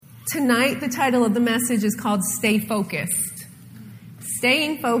Tonight, the title of the message is called Stay Focused.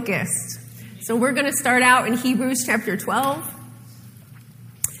 Staying focused. So we're going to start out in Hebrews chapter 12.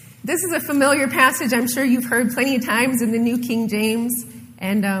 This is a familiar passage I'm sure you've heard plenty of times in the New King James.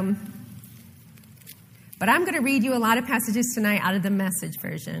 But I'm going to read you a lot of passages tonight out of the Message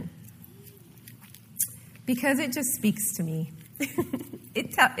version. Because it just speaks to me.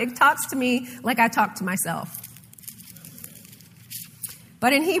 It talks to me like I talk to myself.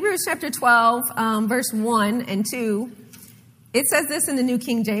 But in Hebrews chapter 12, verse 1 and 2, it says this in the New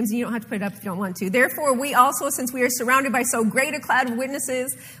King James, and you don't have to put it up if you don't want to. Therefore, we also, since we are surrounded by so great a cloud of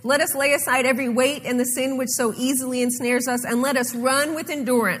witnesses, let us lay aside every weight and the sin which so easily ensnares us, and let us run with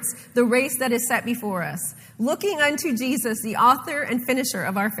endurance the race that is set before us, looking unto Jesus, the author and finisher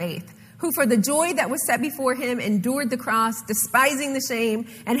of our faith, who for the joy that was set before him endured the cross, despising the shame,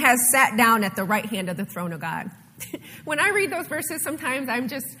 and has sat down at the right hand of the throne of God. When I read those verses, sometimes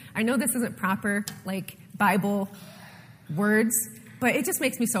I know this isn't proper, Bible words, but it just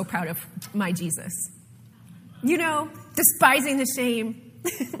makes me so proud of my Jesus. Despising the shame.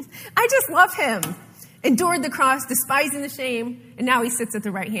 I just love him. Endured the cross, despising the shame, and now he sits at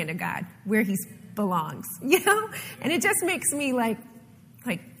the right hand of God, where he belongs, And it just makes me like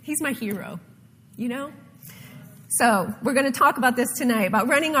he's my hero, So we're going to talk about this tonight, about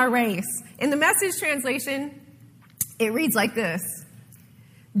running our race. In the Message translation, it reads like this.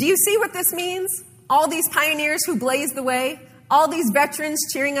 Do you see what this means? All these pioneers who blazed the way, all these veterans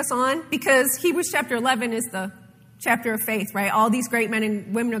cheering us on, because Hebrews chapter 11 is the chapter of faith, right? All these great men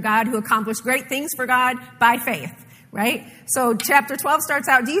and women of God who accomplished great things for God by faith, right? So chapter 12 starts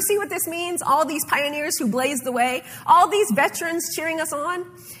out, do you see what this means? All these pioneers who blazed the way, all these veterans cheering us on.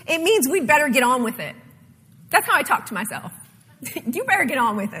 It means we better get on with it. That's how I talk to myself. You better get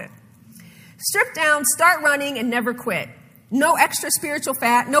on with it. Strip down, start running, and never quit. No extra spiritual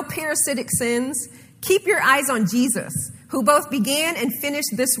fat, no parasitic sins. Keep your eyes on Jesus, who both began and finished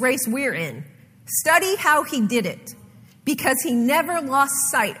this race we're in. Study how he did it, because he never lost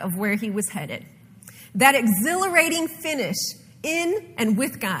sight of where he was headed. That exhilarating finish in and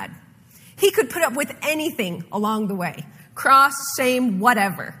with God. He could put up with anything along the way. Cross, shame,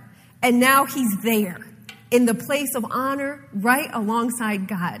 whatever. And now he's there, in the place of honor, right alongside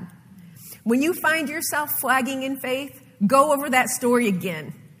God. When you find yourself flagging in faith, go over that story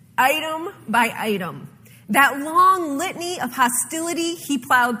again, item by item. That long litany of hostility he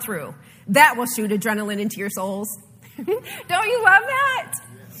plowed through, that will shoot adrenaline into your souls. Don't you love that?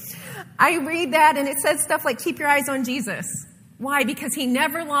 I read that and it says stuff like, keep your eyes on Jesus. Why? Because he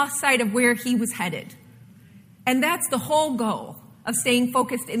never lost sight of where he was headed. And that's the whole goal of staying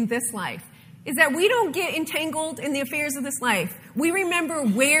focused in this life, is that we don't get entangled in the affairs of this life. We remember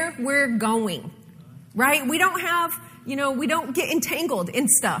where we're going, right? We don't get entangled in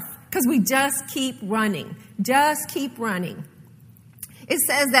stuff because we just keep running. Just keep running. It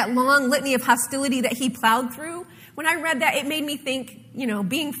says that long litany of hostility that he plowed through. When I read that, it made me think,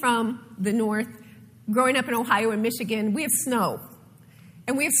 being from the north, growing up in Ohio and Michigan, we have snow.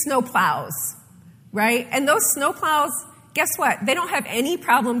 And we have snow plows, right? And those snow plows, guess what? They don't have any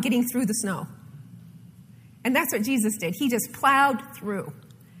problem getting through the snow. And that's what Jesus did. He just plowed through.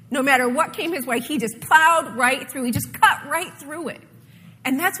 No matter what came his way, he just plowed right through. He just cut right through it.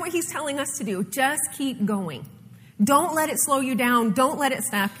 And that's what he's telling us to do. Just keep going. Don't let it slow you down. Don't let it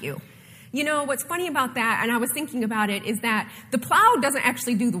stop you. What's funny about that, and I was thinking about it, is that the plow doesn't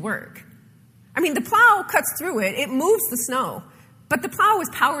actually do the work. The plow cuts through it. It moves the snow. But the plow is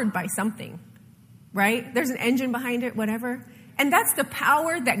powered by something, right? There's an engine behind it, whatever. And that's the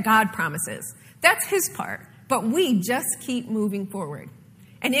power that God promises. That's his part. But we just keep moving forward.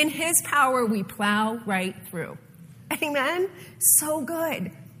 And in his power, we plow right through. Amen? So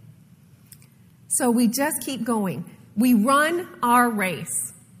good. So we just keep going. We run our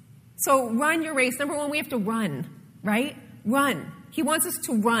race. So run your race. Number one, we have to run, right? Run. He wants us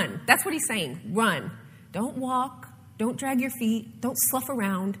to run. That's what he's saying. Run. Don't walk. Don't drag your feet. Don't slough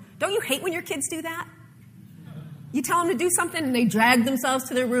around. Don't you hate when your kids do that? You tell them to do something and they drag themselves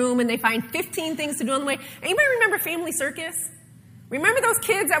to their room and they find 15 things to do on the way. Anybody remember Family Circus? Remember those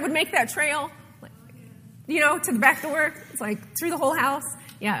kids that would make that trail, to the back door? It's through the whole house.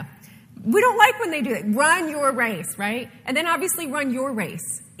 Yeah. We don't like when they do it. Run your race, right? And then obviously run your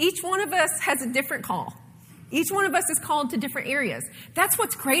race. Each one of us has a different call. Each one of us is called to different areas. That's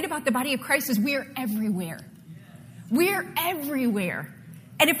what's great about the body of Christ is we're everywhere. We're everywhere.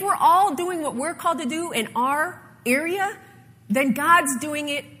 And if we're all doing what we're called to do in our area, then God's doing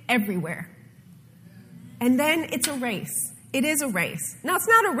it everywhere. And then it's a race. It is a race. Now, it's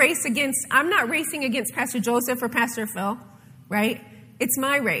not a race I'm not racing against Pastor Joseph or Pastor Phil, right? It's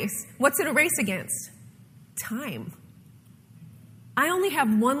my race. What's it a race against? Time. I only have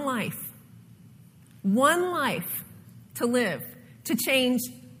one life to live, to change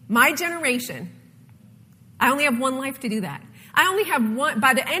my generation. I only have one life to do that. I only have one.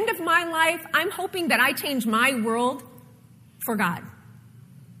 By the end of my life, I'm hoping that I change my world for God.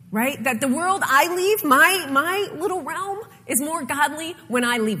 Right? That the world I leave, my little realm, is more godly when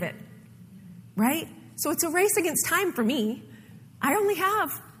I leave it. Right? So it's a race against time for me. I only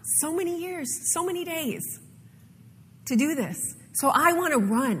have so many years, so many days to do this. So I want to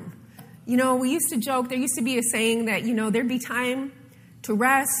run. We used to joke, there used to be a saying that, there'd be time to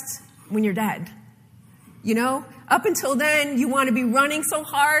rest when you're dead. Up until then, you want to be running so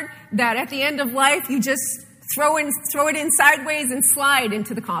hard that at the end of life, you just throw it in sideways and slide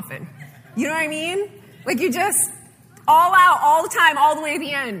into the coffin. You know what I mean? Like you just all out, all the time, all the way to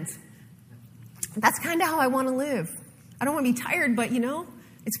the end. That's kind of how I want to live. I don't want to be tired, but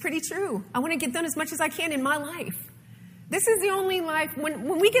it's pretty true. I want to get done as much as I can in my life. This is the only life,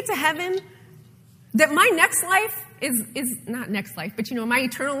 when we get to heaven, that my next life is not next life, but my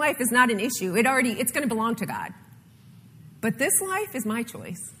eternal life is not an issue. It's going to belong to God. But this life is my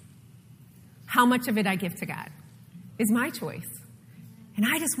choice. How much of it I give to God is my choice. And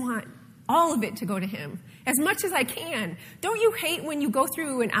I just want all of it to go to him, as much as I can. Don't you hate when you go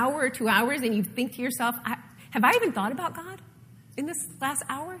through an hour or 2 hours and you think to yourself, have I even thought about God in this last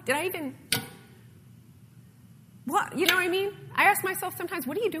hour? Did I even... What? You know what I mean? I ask myself sometimes,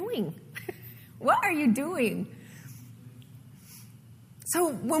 what are you doing? What are you doing?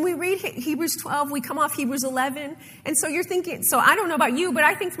 So when we read Hebrews 12, we come off Hebrews 11. And so you're thinking, so I don't know about you, but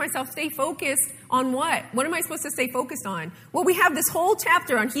I think to myself, stay focused on what? What am I supposed to stay focused on? Well, we have this whole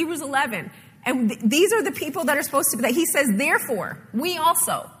chapter on Hebrews 11. And these are the people that are supposed to be, that he says, therefore, we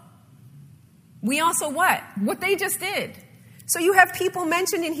also what? What they just did. So you have people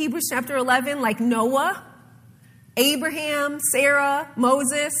mentioned in Hebrews chapter 11, like Noah, Abraham, Sarah,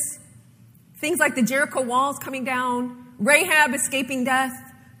 Moses, things like the Jericho walls coming down, Rahab escaping death.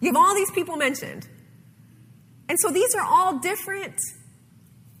 You have all these people mentioned. And so these are all different,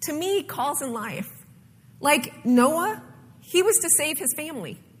 to me, calls in life. Like Noah, he was to save his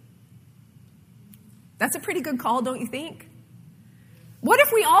family. That's a pretty good call, don't you think? What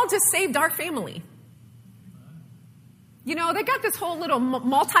if we all just saved our family? They got this whole little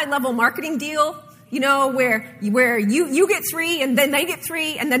multi-level marketing deal, where you get 3 and then they get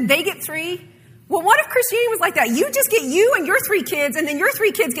 3 and then they get 3. Well, what if Christianity was like that? You just get you and your 3 kids, and then your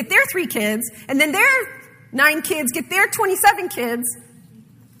 3 kids get their 3 kids, and then their 9 kids get their 27 kids.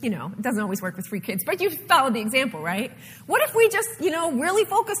 It doesn't always work with 3 kids, but you follow the example, right? What if we just, really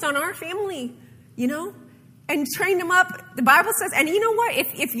focused on our family, and trained them up? The Bible says, and you know what?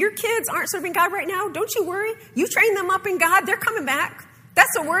 If your kids aren't serving God right now, don't you worry. You train them up in God, they're coming back.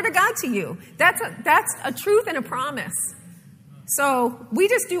 That's a word of God to you. That's a truth and a promise. So we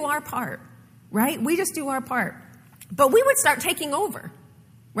just do our part, right? We just do our part. But we would start taking over,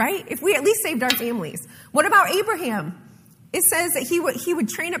 right? If we at least saved our families. What about Abraham? It says that he would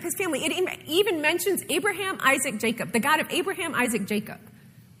train up his family. It even mentions Abraham, Isaac, Jacob, the God of Abraham, Isaac, Jacob.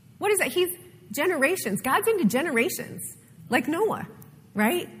 What is that? He's generations. God's into generations, like Noah,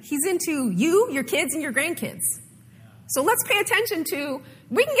 right? He's into you, your kids, and your grandkids. So let's pay attention to,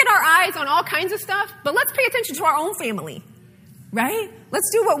 we can get our eyes on all kinds of stuff, but let's pay attention to our own family, right? Let's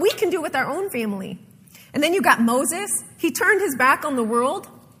do what we can do with our own family. And then you got Moses. He turned his back on the world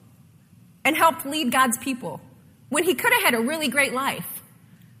and helped lead God's people when he could have had a really great life.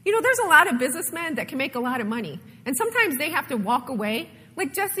 There's a lot of businessmen that can make a lot of money, and sometimes they have to walk away,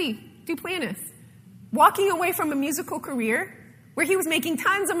 like Jesse Duplantis, walking away from a musical career where he was making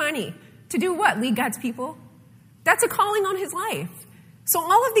tons of money to do what? Lead God's people. That's a calling on his life. So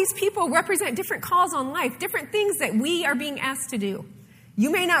all of these people represent different calls on life, different things that we are being asked to do.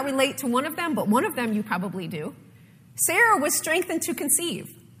 You may not relate to one of them, but one of them you probably do. Sarah was strengthened to conceive.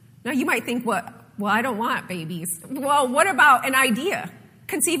 Now you might think, well, I don't want babies. Well, what about an idea?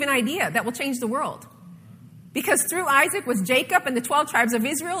 Conceive an idea that will change the world. Because through Isaac was Jacob and the 12 tribes of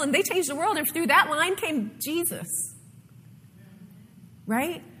Israel, and they changed the world, and through that line came Jesus.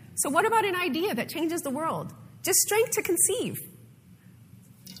 Right? So what about an idea that changes the world? Just strength to conceive.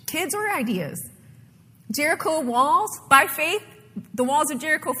 Kids or ideas. Jericho walls, by faith, the walls of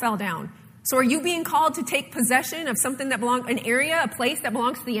Jericho fell down. So are you being called to take possession of something that belongs, an area, a place that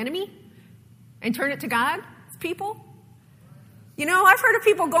belongs to the enemy, and turn it to God's people? I've heard of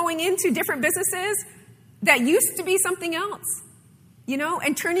people going into different businesses that used to be something else,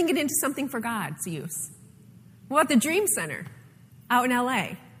 and turning it into something for God's use. What about the Dream Center out in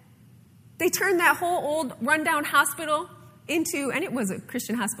LA? They turned that whole old rundown hospital into, and it was a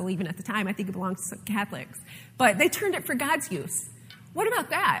Christian hospital even at the time. I think it belonged to Catholics. But they turned it for God's use. What about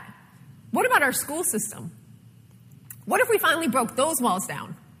that? What about our school system? What if we finally broke those walls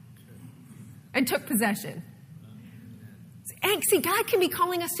down and took possession? And see, God can be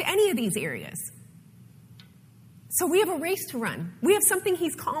calling us to any of these areas. So we have a race to run. We have something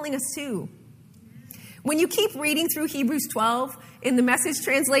he's calling us to. When you keep reading through Hebrews 12 in the Message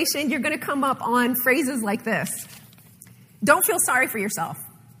translation, you're going to come up on phrases like this. Don't feel sorry for yourself.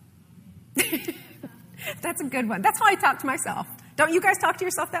 That's a good one. That's how I talk to myself. Don't you guys talk to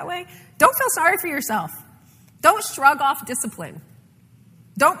yourself that way? Don't feel sorry for yourself. Don't shrug off discipline.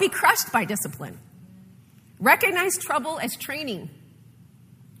 Don't be crushed by discipline. Recognize trouble as training.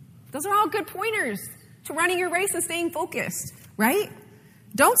 Those are all good pointers to running your race and staying focused, right?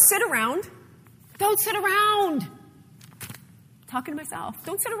 Don't sit around. Don't sit around. Talking to myself.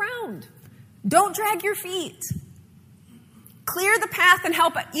 Don't sit around. Don't drag your feet. Clear the path and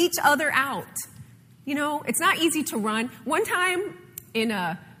help each other out. You know, it's not easy to run. One time in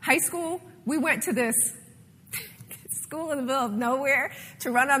high school, we went to this school in the middle of nowhere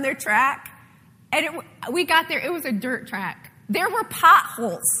to run on their track. And we got there. It was a dirt track. There were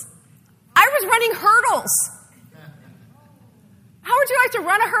potholes. I was running hurdles. How would you like to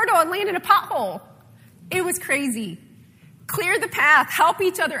run a hurdle and land in a pothole? It was crazy. Clear the path. Help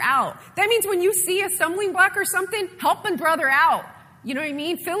each other out. That means when you see a stumbling block or something, help a brother out. You know what I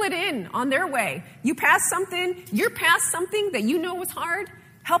mean? Fill it in on their way. You pass something, you're past something that you know was hard,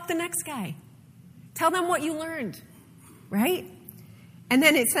 help the next guy. Tell them what you learned, right? And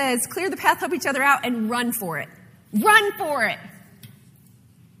then it says, clear the path, help each other out, and run for it. Run for it.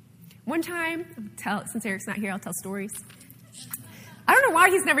 One time, since Eric's not here, I'll tell stories. I don't know why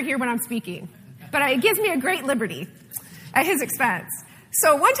he's never here when I'm speaking, but it gives me a great liberty at his expense.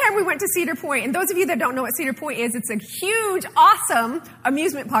 So one time we went to Cedar Point, and those of you that don't know what Cedar Point is, it's a huge, awesome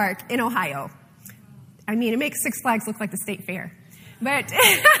amusement park in Ohio. I mean, it makes Six Flags look like the state fair. But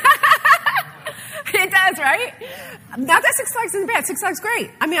it does, right? Not that Six Flags isn't bad. Six Flags is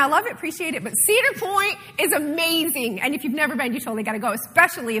great. I mean, I love it, appreciate it. But Cedar Point is amazing. And if you've never been, you totally got to go,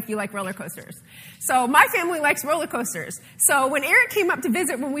 especially if you like roller coasters. So my family likes roller coasters. So when Eric came up to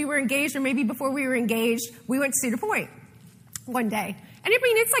visit when we were engaged, or maybe before we were engaged, we went to Cedar Point one day. And I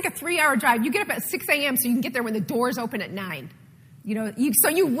mean, it's like a 3-hour drive. You get up at 6 a.m. so you can get there when the doors open at 9. You know, so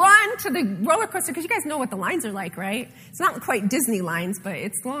you run to the roller coaster because you guys know what the lines are like, right? It's not quite Disney lines, but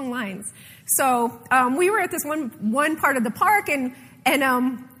it's long lines. So we were at this one part of the park, and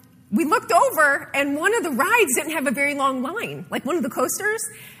we looked over, and one of the rides didn't have a very long line, like one of the coasters.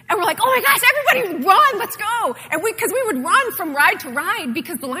 And we're like, oh my gosh, everybody run, let's go. And because we would run from ride to ride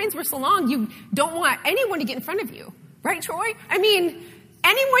because the lines were so long, you don't want anyone to get in front of you. Right, Troy? I mean,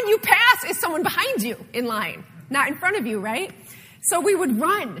 anyone you pass is someone behind you in line, not in front of you, right? So we would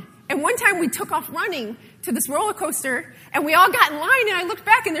run. And one time we took off running to this roller coaster, and we all got in line, and I looked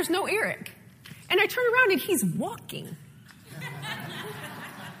back, and there's no Eric. And I turned around, and he's walking.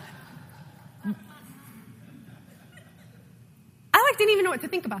 I didn't even know what to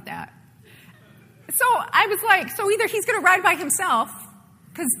think about that. So I was like, so either he's going to ride by himself,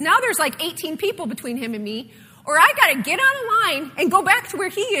 because now there's like 18 people between him and me, or I got to get on a line and go back to where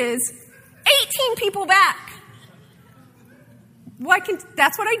he is, 18 people back. Well,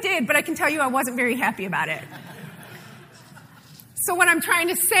 that's what I did, but I can tell you I wasn't very happy about it. So what I'm trying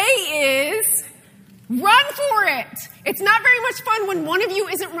to say is, run for it. It's not very much fun when one of you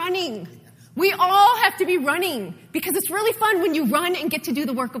isn't running. We all have to be running because it's really fun when you run and get to do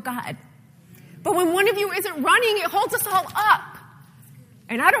the work of God. But when one of you isn't running, it holds us all up.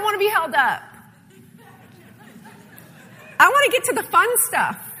 And I don't want to be held up. I want to get to the fun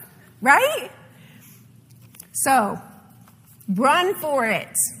stuff, right? So, run for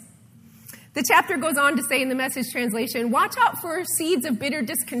it. The chapter goes on to say in the Message translation, watch out for seeds of bitter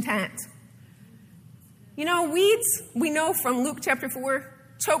discontent. You know, weeds, we know from Luke chapter 4,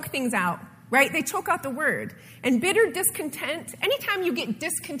 choke things out, right? They choke out the word. And bitter discontent, anytime you get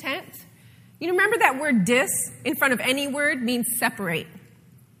discontent, you remember that word dis in front of any word means separate.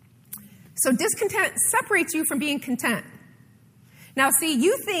 So discontent separates you from being content. Now, see,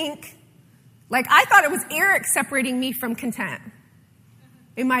 you think, like I thought it was Eric separating me from content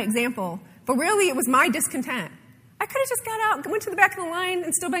in my example, but really it was my discontent. I could have just got out, went to the back of the line,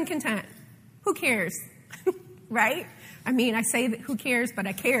 and still been content. Who cares? Right? I mean, I say that who cares, but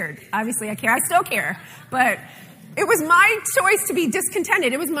I cared. Obviously, I care. I still care. But it was my choice to be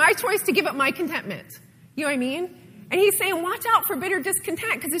discontented. It was my choice to give up my contentment. You know what I mean? And he's saying, watch out for bitter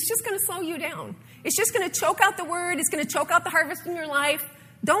discontent because it's just going to slow you down. It's just going to choke out the word. It's going to choke out the harvest in your life.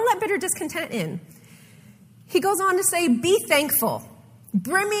 Don't let bitter discontent in. He goes on to say, be thankful,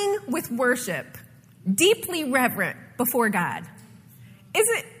 brimming with worship, deeply reverent before God.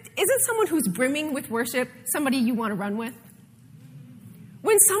 Isn't someone who's brimming with worship somebody you want to run with?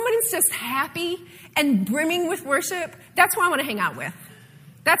 When someone's just happy and brimming with worship, that's who I want to hang out with.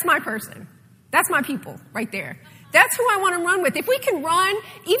 That's my person. That's my people right there. That's who I want to run with. If we can run,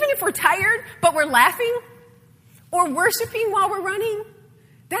 even if we're tired, but we're laughing or worshiping while we're running,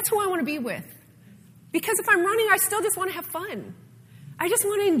 that's who I want to be with. Because if I'm running, I still just want to have fun. I just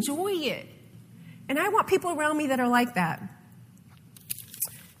want to enjoy it. And I want people around me that are like that.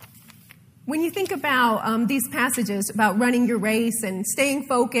 When you think about these passages about running your race and staying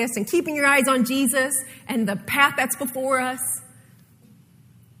focused and keeping your eyes on Jesus and the path that's before us,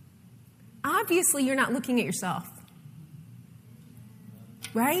 obviously you're not looking at yourself.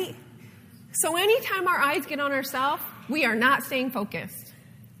 Right? So anytime our eyes get on ourselves, we are not staying focused.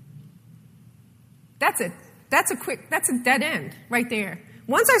 That's it. That's a dead end right there.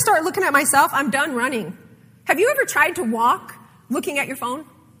 Once I start looking at myself, I'm done running. Have you ever tried to walk looking at your phone?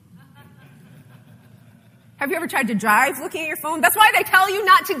 Have you ever tried to drive looking at your phone? That's why they tell you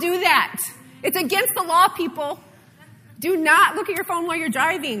not to do that. It's against the law, people. Do not look at your phone while you're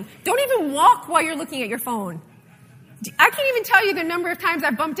driving. Don't even walk while you're looking at your phone. I can't even tell you the number of times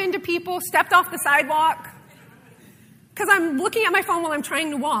I've bumped into people, stepped off the sidewalk, because I'm looking at my phone while I'm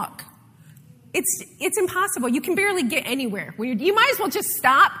trying to walk. It's impossible. You can barely get anywhere. You might as well just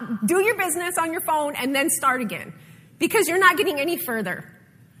stop, do your business on your phone, and then start again, because you're not getting any further.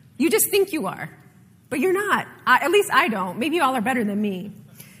 You just think you are, but you're not. At least I don't. Maybe you all are better than me.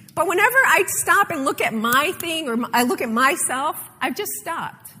 But whenever I stop and look at my thing or I look at myself, I've just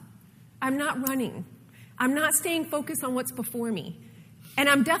stopped. I'm not running. I'm not staying focused on what's before me. And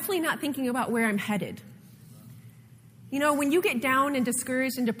I'm definitely not thinking about where I'm headed. You know, when you get down and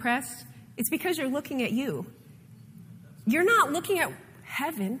discouraged and depressed, it's because you're looking at you. You're not looking at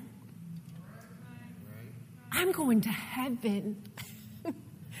heaven. I'm going to heaven.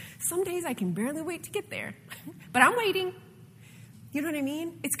 Some days I can barely wait to get there. But I'm waiting. You know what I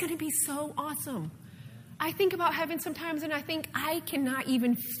mean? It's going to be so awesome. I think about heaven sometimes and I think I cannot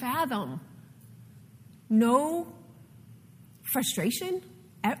even fathom. No frustration,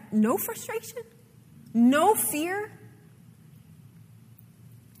 no fear,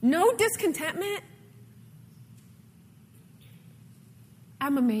 no discontentment.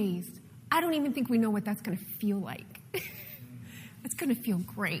 I'm amazed. I don't even think we know what that's going to feel like. It's going to feel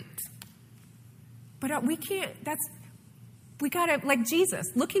great. But we can't, we got to, like Jesus,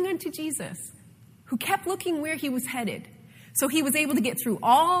 looking unto Jesus, who kept looking where he was headed. So he was able to get through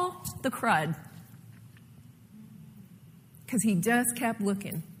all the crud. Because he just kept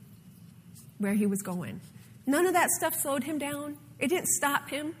looking where he was going. None of that stuff slowed him down. It didn't stop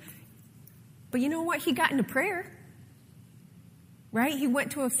him. But you know what? He got into prayer. Right? He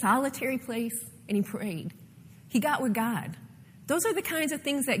went to a solitary place and he prayed. He got with God. Those are the kinds of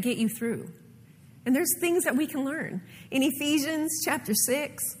things that get you through. And there's things that we can learn. In Ephesians chapter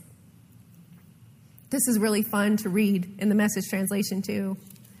 6, this is really fun to read in the Message translation too.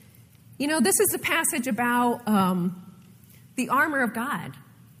 You know, this is a passage about the armor of God.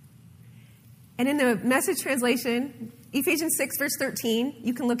 And in the Message translation, Ephesians 6, verse 13,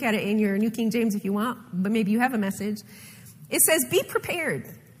 you can look at it in your New King James if you want, but maybe you have a message. It says, be prepared.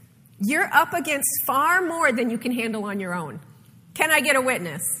 You're up against far more than you can handle on your own. Can I get a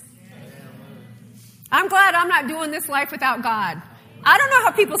witness? I'm glad I'm not doing this life without God. I don't know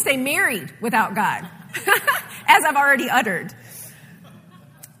how people stay married without God, as I've already uttered.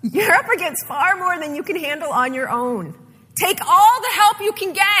 You're up against far more than you can handle on your own. Take all the help you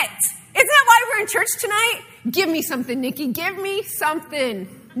can get. Isn't that why we're in church tonight? Give me something, Nikki. Give me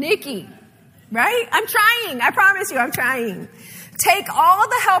something, Nikki. Right? I'm trying. I promise you, I'm trying. Take all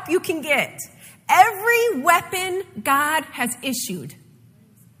the help you can get. Every weapon God has issued.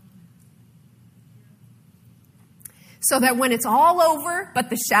 So that when it's all over, but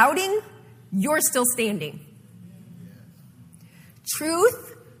the shouting, you're still standing.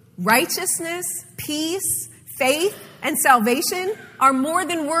 Truth, righteousness, peace, faith, and salvation are more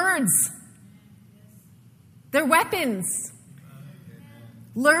than words. They're weapons.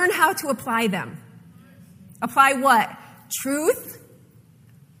 Learn how to apply them. Apply what? Truth,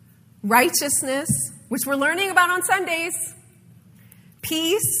 righteousness, which we're learning about on Sundays,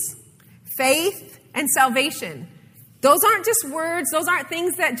 peace, faith, and salvation. Those aren't just words. Those aren't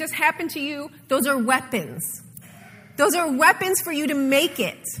things that just happen to you. Those are weapons. Those are weapons for you to make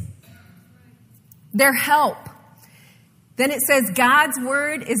it. They're help. Then it says God's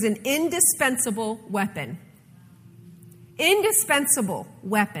word is an indispensable weapon. Indispensable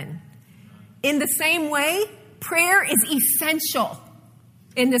weapon. In the same way, Prayer is essential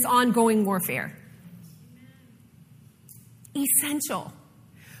in this ongoing warfare. Essential.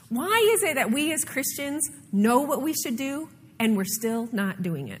 Why is it that we as Christians know what we should do and we're still not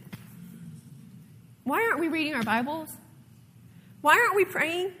doing it? Why aren't we reading our Bibles? Why aren't we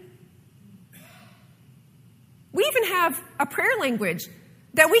praying? We even have a prayer language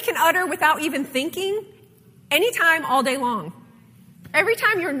that we can utter without even thinking anytime all day long. Every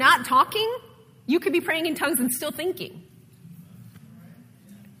time you're not talking, you could be praying in tongues and still thinking.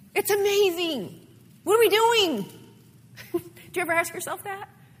 It's amazing. What are we doing? Do you ever ask yourself that?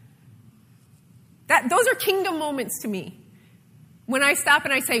 Those are kingdom moments to me. When I stop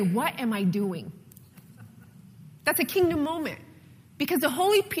and I say, what am I doing? That's a kingdom moment. Because the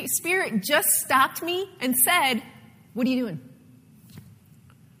Holy Spirit just stopped me and said, what are you doing?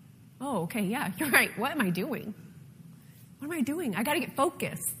 Oh, okay, yeah, you're right. What am I doing? What am I doing? I got to get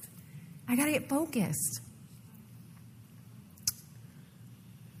focused. I got to get focused.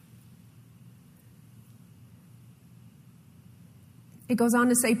 It goes on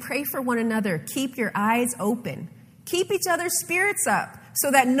to say, pray for one another. Keep your eyes open. Keep each other's spirits up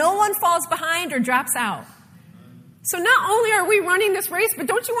so that no one falls behind or drops out. So not only are we running this race, but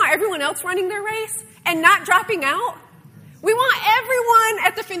don't you want everyone else running their race and not dropping out? We want everyone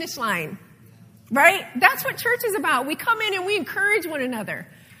at the finish line, right? That's what church is about. We come in and we encourage one another.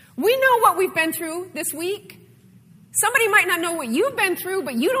 We know what we've been through this week. Somebody might not know what you've been through,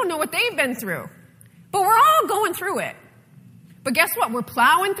 but you don't know what they've been through. But we're all going through it. But guess what? We're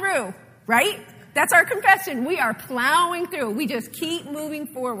plowing through, right? That's our confession. We are plowing through. We just keep moving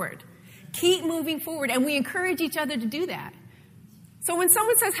forward. Keep moving forward. And we encourage each other to do that. So when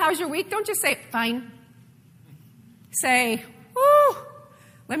someone says, how's your week? Don't just say, fine. Say, whoo,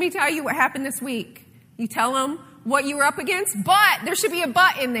 let me tell you what happened this week. You tell them what you were up against, but there should be a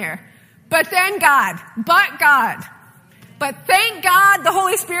but in there. But then God, but God. But thank God the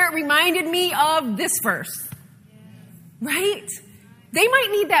Holy Spirit reminded me of this verse. Right? They might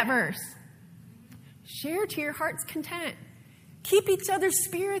need that verse. Share to your heart's content. Keep each other's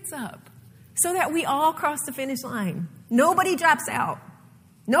spirits up so that we all cross the finish line. Nobody drops out.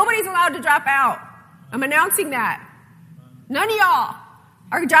 Nobody's allowed to drop out. I'm announcing that. None of y'all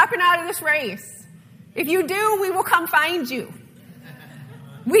are dropping out of this race. If you do, we will come find you.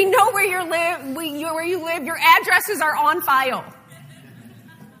 We know where you live. Where you live. Your addresses are on file.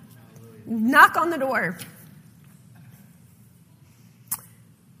 Knock on the door.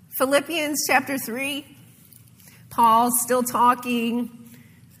 Philippians chapter 3. Paul's still talking.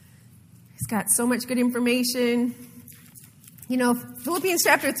 He's got so much good information. You know, Philippians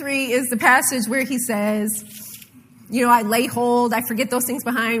chapter 3 is the passage where he says, you know, I lay hold, I forget those things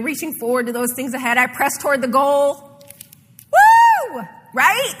behind, reaching forward to those things ahead, I press toward the goal. Woo!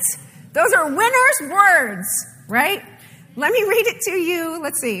 Right? Those are winners' words, right? Let me read it to you.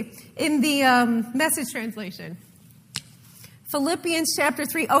 Let's see. In the Message translation. Philippians chapter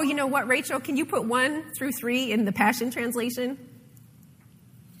 3. Oh, you know what, Rachel? Can you put 1 through 3 in the Passion translation?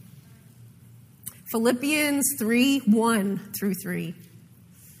 Philippians 3, 1 through 3.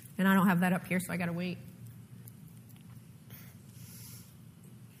 And I don't have that up here, so I got to wait.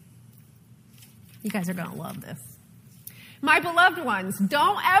 You guys are going to love this. My beloved ones,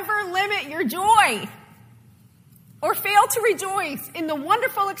 don't ever limit your joy or fail to rejoice in the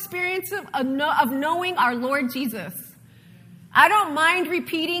wonderful experience of knowing our Lord Jesus. I don't mind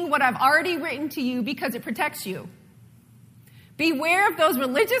repeating what I've already written to you because it protects you. Beware of those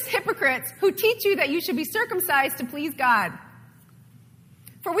religious hypocrites who teach you that you should be circumcised to please God.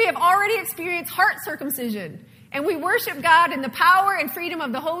 For we have already experienced heart circumcision, and we worship God in the power and freedom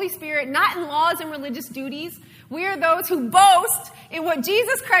of the Holy Spirit, not in laws and religious duties. We are those who boast in what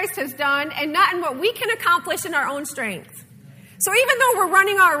Jesus Christ has done and not in what we can accomplish in our own strength. So even though we're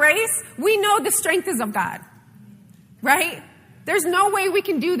running our race, we know the strength is of God, right? There's no way we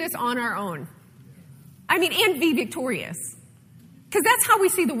can do this on our own. I mean, and be victorious. Because that's how we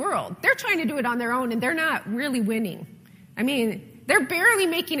see the world. They're trying to do it on their own, and they're not really winning. I mean, they're barely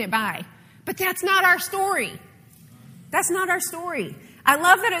making it by. But that's not our story. That's not our story. I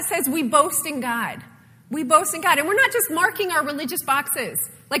love that it says we boast in God. We boast in God. And we're not just marking our religious boxes.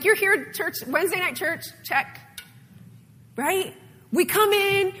 Like you're here at church, Wednesday night church, check. Right? We come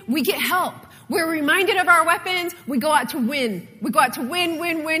in, we get help. We're reminded of our weapons. We go out to win. We go out to win,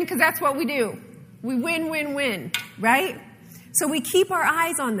 because that's what we do. We win, right? So we keep our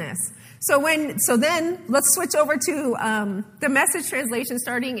eyes on this. So then let's switch over to the Message translation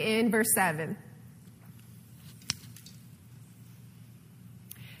starting in verse 7.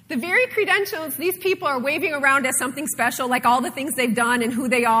 The very credentials these people are waving around as something special, like all the things they've done and who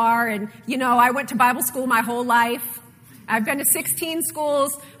they are. And, I went to Bible school my whole life. I've been to 16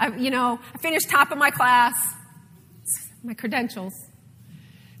 schools. I finished top of my class. My credentials.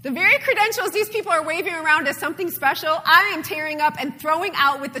 The very credentials these people are waving around as something special, I am tearing up and throwing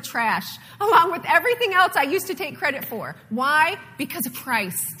out with the trash, along with everything else I used to take credit for. Why? Because of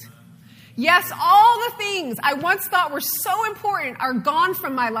Christ. Yes, all the things I once thought were so important are gone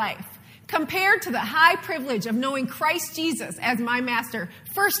from my life, compared to the high privilege of knowing Christ Jesus as my master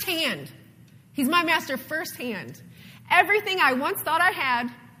firsthand. He's my master firsthand. Everything I once thought I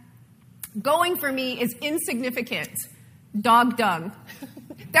had going for me is insignificant. Dog dung.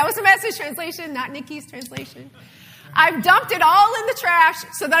 That was the Message translation, not Nikki's translation. I've dumped it all in the trash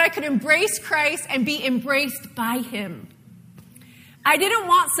so that I could embrace Christ and be embraced by him. I didn't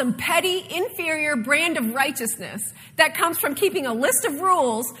want some petty, inferior brand of righteousness that comes from keeping a list of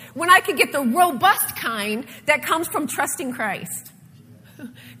rules when I could get the robust kind that comes from trusting Christ.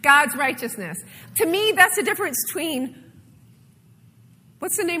 God's righteousness. To me, that's the difference between,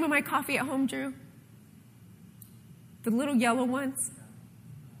 what's the name of my coffee at home, Drew? The little yellow ones?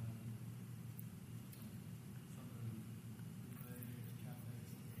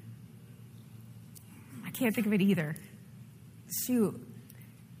 I can't think of it either. Shoot.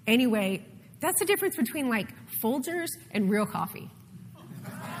 Anyway, that's the difference between like Folgers and real coffee.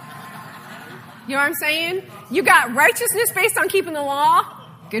 You know what I'm saying? You got righteousness based on keeping the law.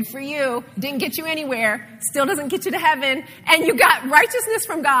 Good for you. Didn't get you anywhere. Still doesn't get you to heaven. And you got righteousness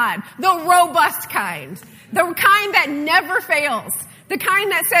from God. The robust kind. The kind that never fails. The kind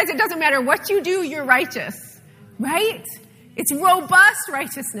that says it doesn't matter what you do, you're righteous. Right? It's robust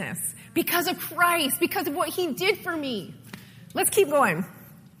righteousness. Because of Christ. Because of what he did for me. Let's keep going.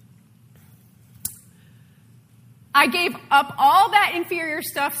 I gave up all that inferior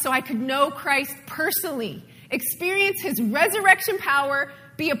stuff so I could know Christ personally, experience his resurrection power,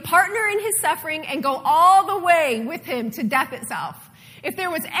 be a partner in his suffering, and go all the way with him to death itself. If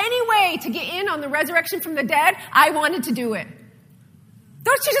there was any way to get in on the resurrection from the dead, I wanted to do it.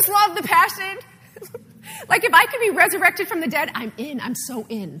 Don't you just love the passion? Like if I could be resurrected from the dead, I'm in. I'm so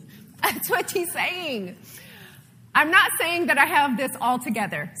in. That's what he's saying. I'm not saying that I have this all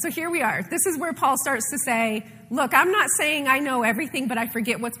together. So here we are. This is where Paul starts to say, look, I'm not saying I know everything, but I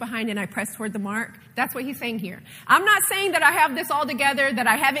forget what's behind and I press toward the mark. That's what he's saying here. I'm not saying that I have this all together, that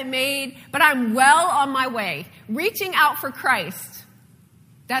I have it made, but I'm well on my way, reaching out for Christ.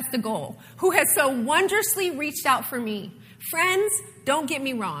 That's the goal. Who has so wondrously reached out for me. Friends, don't get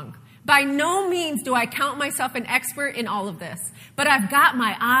me wrong. By no means do I count myself an expert in all of this, but I've got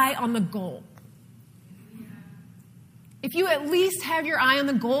my eye on the goal. If you at least have your eye on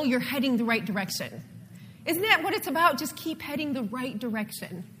the goal, you're heading the right direction. Isn't that what it's about? Just keep heading the right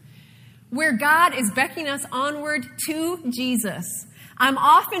direction. Where God is beckoning us onward to Jesus. I'm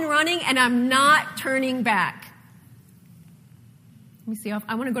off and running and I'm not turning back. Let me see.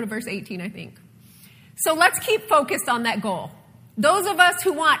 I want to go to verse 18, I think. So let's keep focused on that goal. Those of us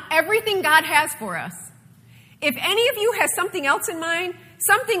who want everything God has for us. If any of you has something else in mind,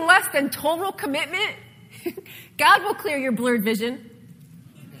 something less than total commitment, God will clear your blurred vision.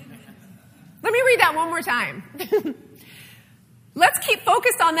 Let me read that one more time. Let's keep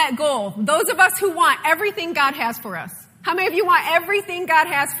focused on that goal. Those of us who want everything God has for us. How many of you want everything God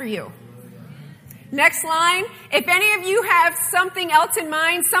has for you? Next line. If any of you have something else in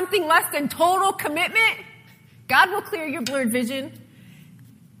mind, something less than total commitment, God will clear your blurred vision.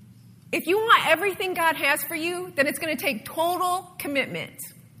 If you want everything God has for you, then it's going to take total commitment.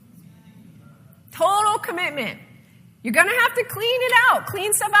 Total commitment. You're going to have to clean it out,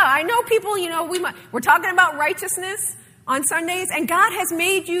 clean stuff out. I know people, we're talking about righteousness on Sundays, and God has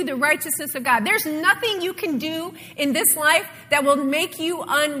made you the righteousness of God. There's nothing you can do in this life that will make you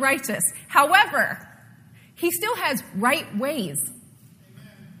unrighteous. However, he still has right ways.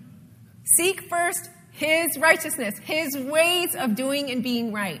 Seek first his righteousness, his ways of doing and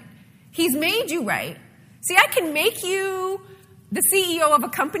being right. He's made you right. See, I can make you the CEO of a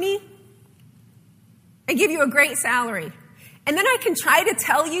company and give you a great salary. And then I can try to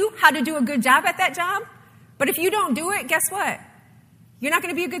tell you how to do a good job at that job. But if you don't do it, guess what? You're not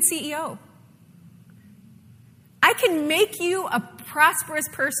going to be a good CEO. I can make you a prosperous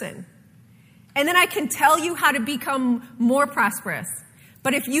person. And then I can tell you how to become more prosperous.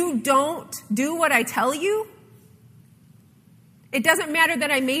 But if you don't do what I tell you, it doesn't matter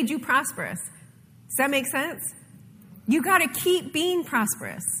that I made you prosperous. Does that make sense? You got to keep being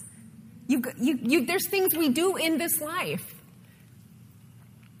prosperous. There's things we do in this life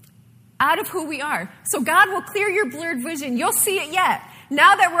out of who we are. So God will clear your blurred vision. You'll see it yet.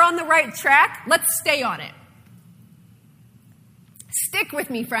 Now that we're on the right track, let's stay on it. Stick with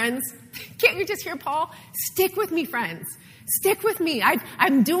me, friends. Can't you just hear Paul? Stick with me, friends. Stick with me.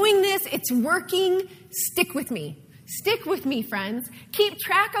 I'm doing this. It's working. Stick with me. Stick with me, friends. Keep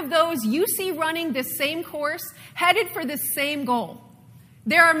track of those you see running this same course, headed for this same goal.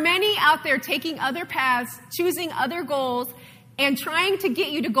 There are many out there taking other paths, choosing other goals, and trying to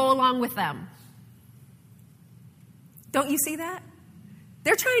get you to go along with them. Don't you see that?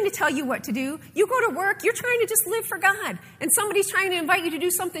 They're trying to tell you what to do. You go to work, you're trying to just live for God. And somebody's trying to invite you to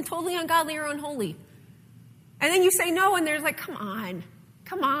do something totally ungodly or unholy. And then you say no, and they're like, come on.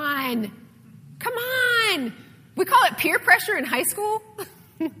 We call it peer pressure in high school.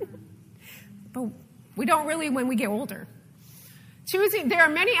 But we don't really when we get older. There are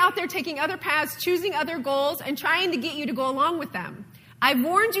many out there taking other paths, choosing other goals, and trying to get you to go along with them. I've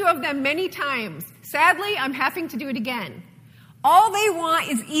warned you of them many times. Sadly, I'm having to do it again. All they want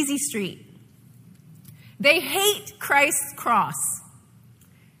is easy street. They hate Christ's cross.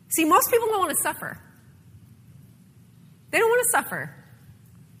 See, most people don't want to suffer. They don't want to suffer.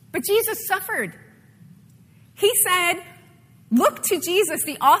 But Jesus suffered. He said, look to Jesus,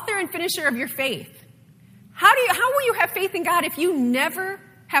 the author and finisher of your faith. How will you have faith in God if you never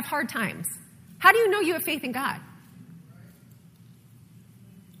have hard times? How do you know you have faith in God?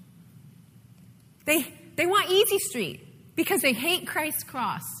 They want easy street because they hate Christ's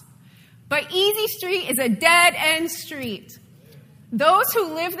cross. But easy street is a dead-end street. Those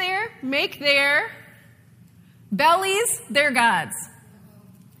who live there make their bellies their gods.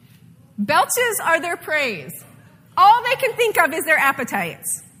 Belches are their praise. All they can think of is their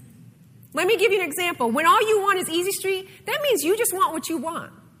appetites. Let me give you an example. When all you want is easy street, that means you just want what you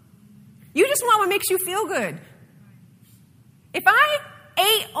want. You just want what makes you feel good. If I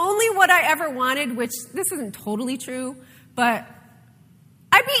ate only what I ever wanted, which this isn't totally true, but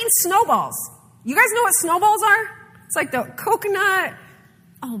I've eaten snowballs. You guys know what snowballs are? It's like the coconut.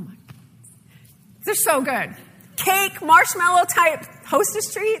 Oh my. They're so good. Cake, marshmallow type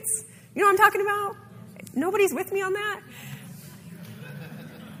Hostess treats. You know what I'm talking about? Nobody's with me on that?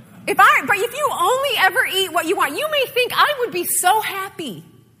 But if you only ever eat what you want, you may think I would be so happy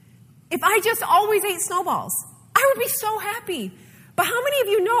if I just always ate snowballs. I would be so happy. But how many of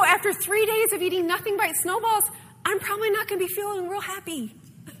you know after 3 days of eating nothing but snowballs, I'm probably not going to be feeling real happy.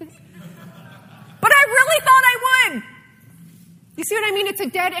 But I really thought I would. You see what I mean? It's a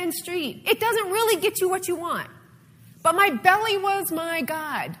dead-end street. It doesn't really get you what you want. But my belly was my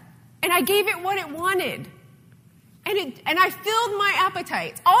God. And I gave it what it wanted. And I filled my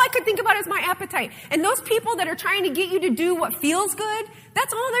appetites. All I could think about is my appetite. And those people that are trying to get you to do what feels good,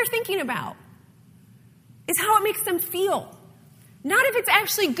 that's all they're thinking about. Is how it makes them feel. Not if it's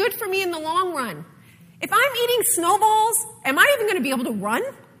actually good for me in the long run. If I'm eating snowballs, am I even going to be able to run?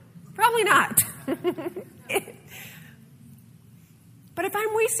 Probably not. But if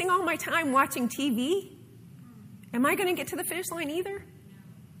I'm wasting all my time watching TV, am I going to get to the finish line either?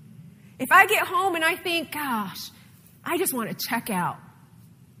 If I get home and I think, gosh, I just want to check out.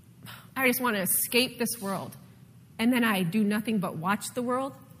 I just want to escape this world. And then I do nothing but watch the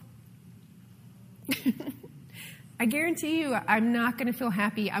world. I guarantee you I'm not going to feel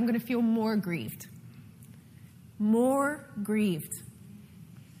happy. I'm going to feel more grieved. More grieved.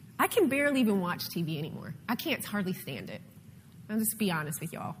 I can barely even watch TV anymore. I can't hardly stand it. I'll just be honest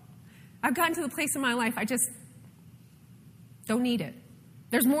with y'all. I've gotten to the place in my life I just don't need it.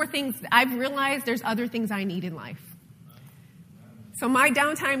 There's more things. I've realized there's other things I need in life. So my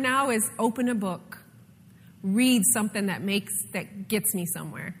downtime now is open a book, read something that gets me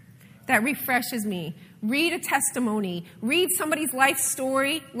somewhere, that refreshes me, read a testimony, read somebody's life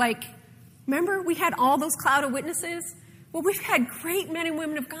story. Like, remember we had all those cloud of witnesses? Well, we've had great men and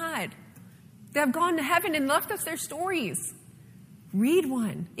women of God that have gone to heaven and left us their stories. Read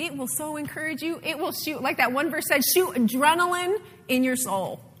one. It will so encourage you. It will shoot, like that one verse said, shoot adrenaline in your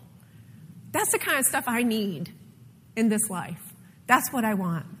soul. That's the kind of stuff I need in this life. That's what I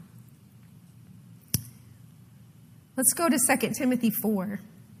want. Let's go to 2 Timothy 4.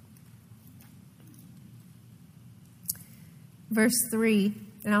 Verse 3,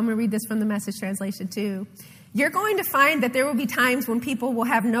 and I'm going to read this from the Message translation too. You're going to find that there will be times when people will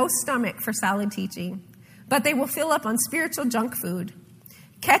have no stomach for solid teaching, but they will fill up on spiritual junk food,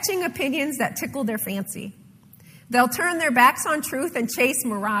 catching opinions that tickle their fancy. They'll turn their backs on truth and chase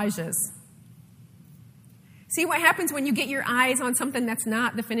mirages. See what happens when you get your eyes on something that's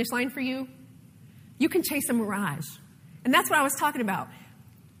not the finish line for you? You can chase a mirage. And that's what I was talking about.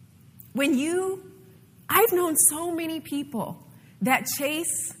 I've known so many people that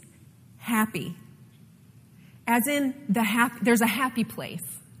chase happy. as in there's a happy place.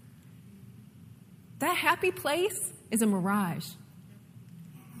 That happy place is a mirage.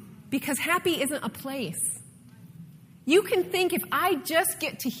 Because happy isn't a place. You can think, if I just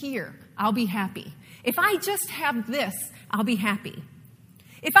get to here, I'll be happy. If I just have this, I'll be happy.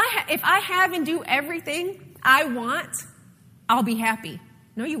 If I have and do everything I want, I'll be happy.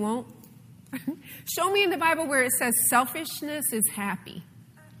 No, you won't. Show me in the Bible where it says selfishness is happy.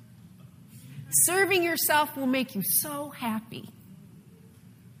 Serving yourself will make you so happy.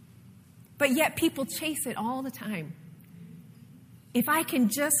 But yet people chase it all the time. If I can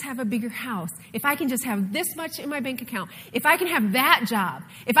just have a bigger house, if I can just have this much in my bank account, if I can have that job,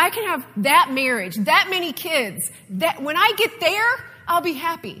 if I can have that marriage, that many kids, that when I get there, I'll be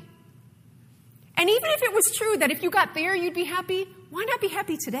happy. And even if it was true that if you got there, you'd be happy, why not be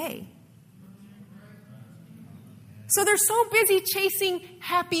happy today? So they're so busy chasing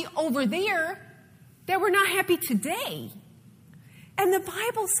happy over there that we're not happy today. And the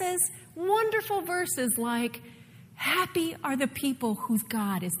Bible says wonderful verses like, happy are the people whose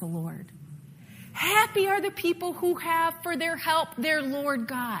God is the Lord. Happy are the people who have for their help their Lord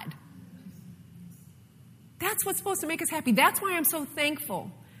God. That's what's supposed to make us happy. That's why I'm so thankful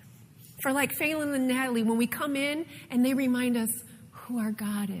for like Phelan and Natalie when we come in and they remind us who our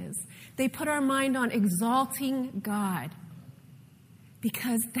God is. They put our mind on exalting God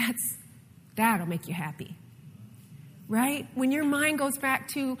because that'll make you happy. Right? When your mind goes back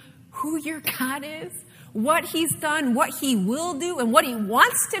to who your God is, what he's done, what he will do, and what he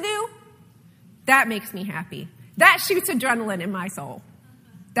wants to do, that makes me happy. That shoots adrenaline in my soul.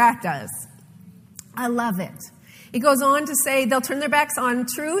 That does. I love it. It goes on to say they'll turn their backs on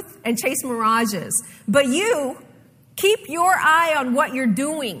truth and chase mirages. But you, keep your eye on what you're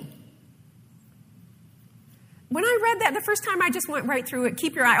doing. When I read that the first time, I just went right through it.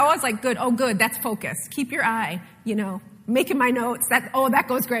 Keep your eye. Oh, I was like, good. Oh, good. That's focus. Keep your eye, making my notes. That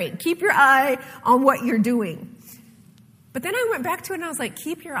goes great. Keep your eye on what you're doing. But then I went back to it and I was like,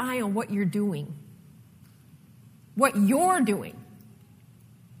 keep your eye on what you're doing. What you're doing.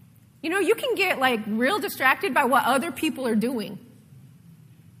 You can get like real distracted by what other people are doing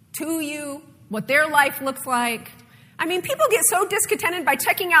to you, what their life looks like. I mean, people get so discontented by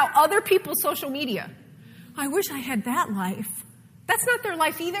checking out other people's social media. I wish I had that life. That's not their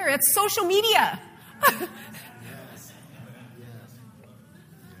life either. It's social media.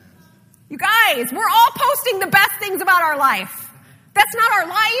 You guys, we're all posting the best things about our life. That's not our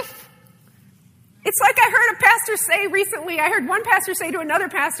life. It's like I heard a pastor say recently, I heard one pastor say to another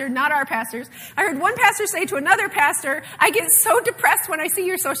pastor, not our pastors, I heard one pastor say to another pastor, I get so depressed when I see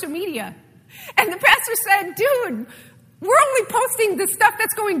your social media. And the pastor said, dude, we're only posting the stuff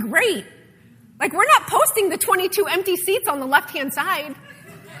that's going great. Like, we're not posting the 22 empty seats on the left-hand side.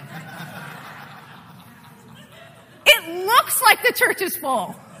 It looks like the church is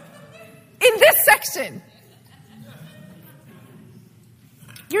full in this section.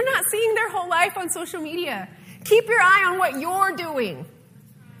 You're not seeing their whole life on social media. Keep your eye on what you're doing.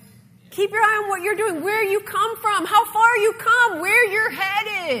 Keep your eye on what you're doing, where you come from, how far you come, where you're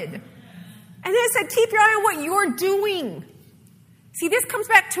headed. And then it said, keep your eye on what you're doing. See, this comes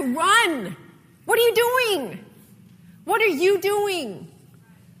back to run. What are you doing? What are you doing?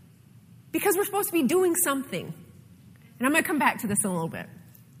 Because we're supposed to be doing something. And I'm going to come back to this in a little bit.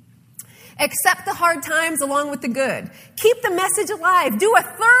 Accept the hard times along with the good. Keep the message alive. Do a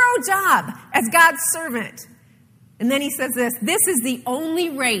thorough job as God's servant. And then he says this is the only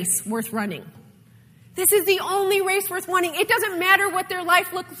race worth running. This is the only race worth running. It doesn't matter what their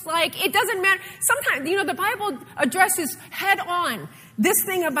life looks like. It doesn't matter. Sometimes, the Bible addresses head on this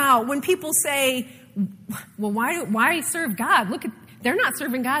thing about when people say, well, why serve God? They're not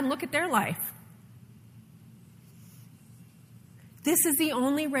serving God. Look at their life. This is the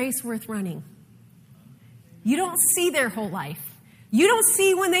only race worth running. You don't see their whole life. You don't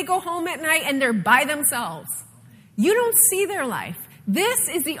see when they go home at night and they're by themselves. You don't see their life. This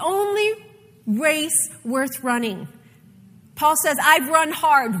is the only race worth running. Paul says, I've run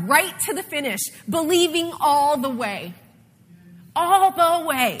hard right to the finish, believing all the way. All the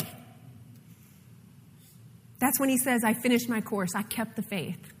way. That's when he says, I finished my course. I kept the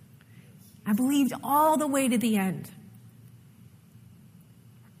faith. I believed all the way to the end.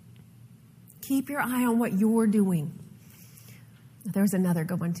 Keep your eye on what you're doing. There's another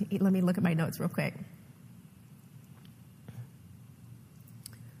good one. Let me look at my notes real quick.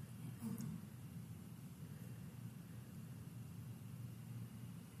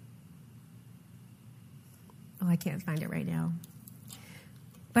 Oh, I can't find it right now.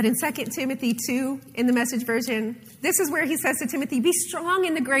 But in 2 Timothy 2, in the Message version, this is where he says to Timothy, be strong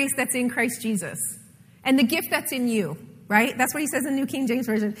in the grace that's in Christ Jesus. and the gift that's in you, right? That's what he says in the New King James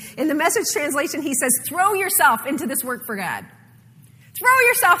Version. In the Message translation, he says, throw yourself into this work for God. Throw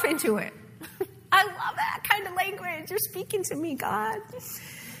yourself into it. I love that kind of language. You're speaking to me, God.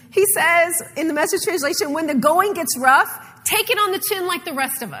 He says in the Message translation, when the going gets rough, take it on the chin like the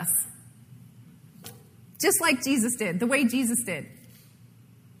rest of us. Just like Jesus did, the way Jesus did.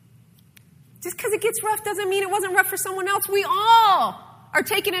 Just because it gets rough doesn't mean it wasn't rough for someone else. We all are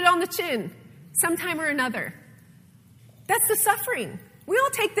taking it on the chin sometime or another. That's the suffering. We all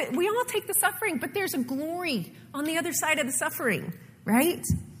take the suffering, but there's a glory on the other side of the suffering, right?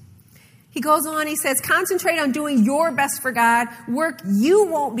 He goes on, he says, concentrate on doing your best for God, work you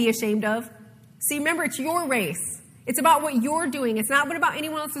won't be ashamed of. See, remember, it's your race. It's about what you're doing. It's not what about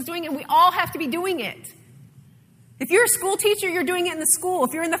anyone else is doing, and we all have to be doing it. If you're a school teacher, you're doing it in the school.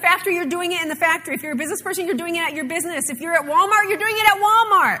 If you're in the factory, you're doing it in the factory. If you're a business person, you're doing it at your business. If you're at Walmart, you're doing it at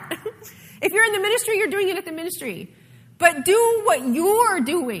Walmart. If you're in the ministry, you're doing it at the ministry. But do what you're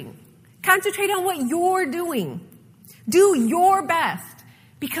doing. Concentrate on what you're doing. Do your best.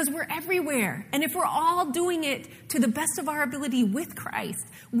 Because we're everywhere. And if we're all doing it to the best of our ability with Christ,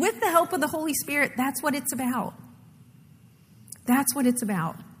 with the help of the Holy Spirit, that's what it's about. That's what it's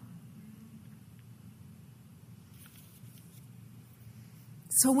about.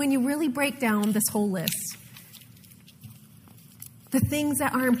 So when you really break down this whole list, the things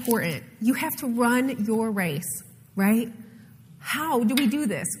that are important, you have to run your race, right? How do we do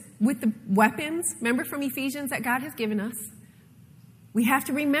this? With the weapons, remember from Ephesians, that God has given us. We have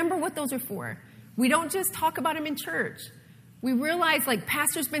to remember what those are for. We don't just talk about them in church. We realize, like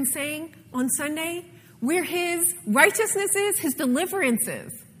Pastor's been saying on Sunday, where his righteousness is, his deliverance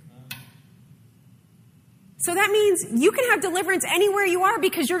is. So that means you can have deliverance anywhere you are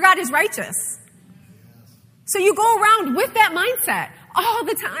because your God is righteous. So you go around with that mindset all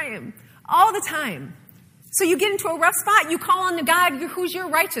the time, all the time. So you get into a rough spot, you call on the God who's your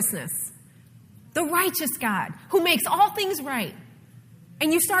righteousness. The righteous God who makes all things right.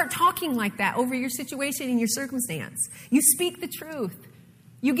 And you start talking like that over your situation and your circumstance. You speak the truth.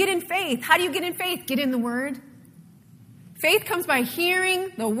 You get in faith. How do you get in faith? Get in the Word. Faith comes by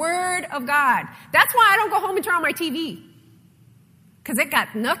hearing the Word of God. That's why I don't go home and turn on my TV. Because it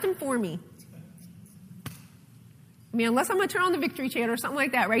got nothing for me. I mean, unless I'm going to turn on the Victory Channel or something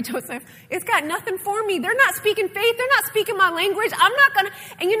like that, right, Joseph? It's got nothing for me. They're not speaking faith. They're not speaking my language. I'm not going to.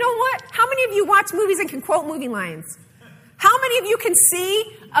 And you know what? How many of you watch movies and can quote movie lines? How many of you can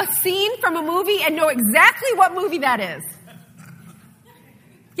see a scene from a movie and know exactly what movie that is?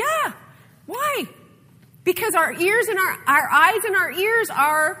 Yeah. Why? Because our ears and our eyes and our ears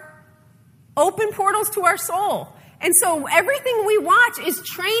are open portals to our soul. And so everything we watch is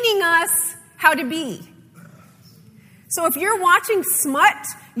training us how to be. So if you're watching smut,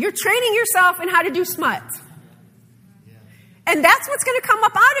 you're training yourself in how to do smut. And that's what's going to come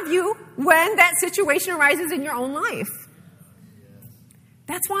up out of you when that situation arises in your own life.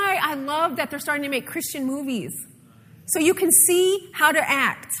 That's why I love that they're starting to make Christian movies. So you can see how to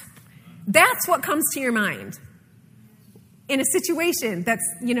act. That's what comes to your mind in a situation that's,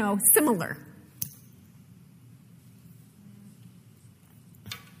 similar.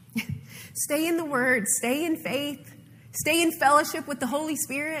 Stay in the Word. Stay in faith. Stay in fellowship with the Holy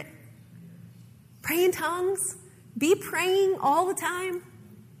Spirit. Pray in tongues. Be praying all the time.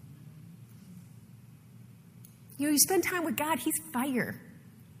 You spend time with God, He's fire.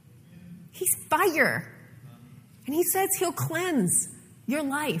 He's fire. And He says He'll cleanse your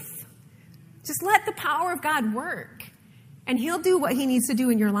life. Just let the power of God work. And He'll do what He needs to do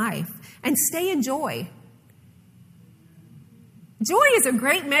in your life. And stay in joy. Joy is a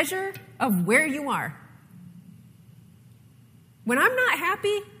great measure of where you are. When I'm not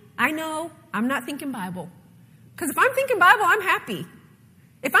happy, I know I'm not thinking Bible. Because if I'm thinking Bible, I'm happy.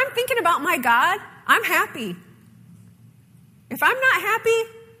 If I'm thinking about my God, I'm happy. If I'm not happy,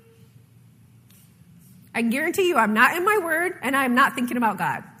 I can guarantee you I'm not in my Word and I'm not thinking about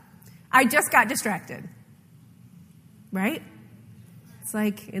God. I just got distracted. Right? It's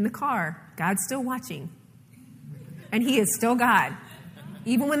like in the car, God's still watching. And He is still God.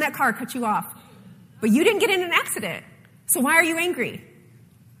 Even when that car cut you off. But you didn't get in an accident. So why are you angry?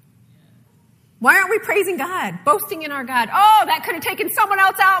 Why aren't we praising God? Boasting in our God. Oh, that could have taken someone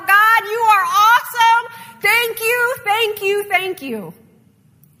else out. God, you are awesome. Thank you, thank you, thank you.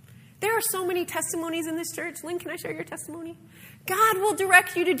 There are so many testimonies in this church. Lynn, can I share your testimony? God will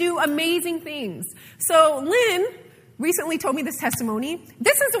direct you to do amazing things. So Lynn recently told me this testimony.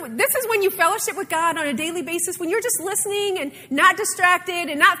 This is when you fellowship with God on a daily basis, when you're just listening and not distracted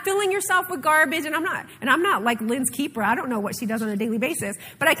and not filling yourself with garbage. And I'm not like Lynn's keeper. I don't know what she does on a daily basis,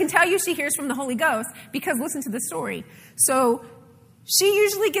 but I can tell you she hears from the Holy Ghost because listen to the story. So she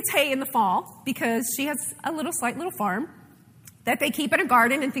usually gets hay in the fall because she has a slight little farm that they keep in a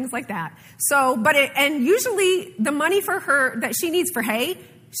garden and things like that. So, and usually the money for her that she needs for hay,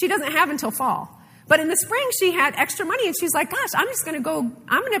 she doesn't have until fall. But in the spring, she had extra money, and she's like, gosh, I'm going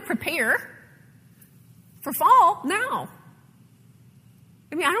to prepare for fall now.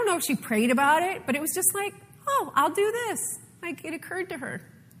 I mean, I don't know if she prayed about it, but it was just like, oh, I'll do this. Like, it occurred to her.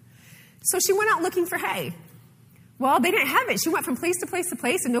 So she went out looking for hay. Well, they didn't have it. She went from place to place to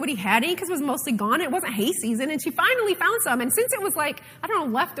place, and nobody had any because it was mostly gone. It wasn't hay season, and she finally found some. And since it was like, I don't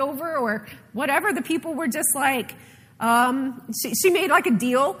know, leftover or whatever, the people were just like, she made like a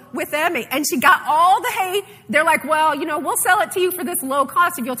deal with them, and she got all the hay. They're like, well, we'll sell it to you for this low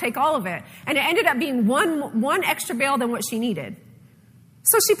cost if you'll take all of it. And it ended up being one extra bale than what she needed.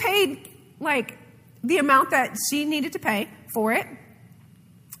 So she paid like the amount that she needed to pay for it,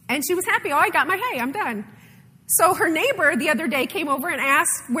 and she was happy. Oh, I got my hay. I'm done. So her neighbor the other day came over and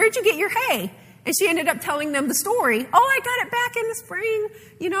asked, where'd you get your hay? And she ended up telling them the story. Oh, I got it back in the spring.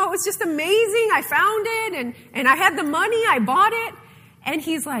 It was just amazing. I found it, and I had the money. I bought it. And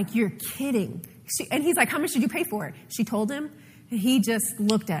he's like, you're kidding. And he's like, how much did you pay for it? She told him, and he just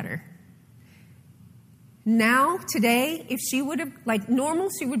looked at her. Now, today, if she would have, like normal,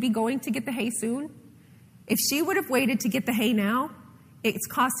 she would be going to get the hay soon. If she would have waited to get the hay now, it's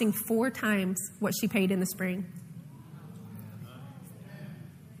costing 4 times what she paid in the spring.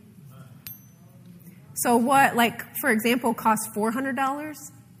 So what, like, for example, cost $400,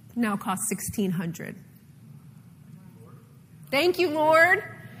 now costs $1,600. Thank you, Lord.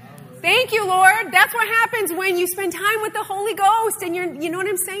 Thank you, Lord. That's what happens when you spend time with the Holy Ghost and you know what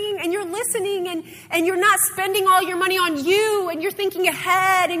I'm saying? And you're listening and you're not spending all your money on you and you're thinking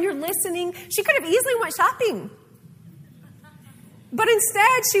ahead and you're listening. She could have easily went shopping. But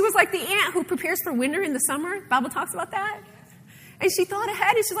instead, she was like the ant who prepares for winter in the summer. The Bible talks about that. And she thought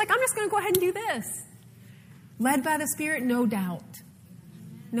ahead and she's like, I'm just going to go ahead and do this. Led by the Spirit, no doubt.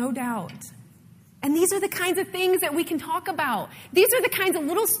 No doubt. And these are the kinds of things that we can talk about. These are the kinds of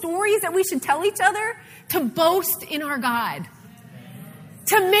little stories that we should tell each other to boast in our God.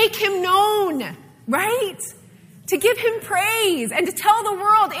 To make Him known, right? To give Him praise and to tell the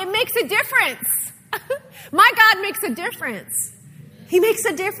world it makes a difference. My God makes a difference. He makes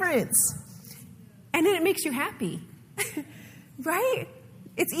a difference. And then it makes you happy. Right?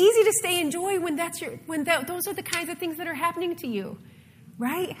 It's easy to stay in joy when those are the kinds of things that are happening to you.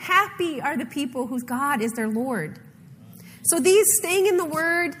 Right? Happy are the people whose God is their Lord. So these staying in the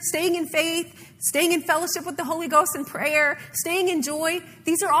Word, staying in faith, staying in fellowship with the Holy Ghost and prayer, staying in joy,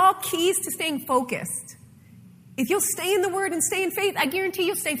 these are all keys to staying focused. If you'll stay in the Word and stay in faith, I guarantee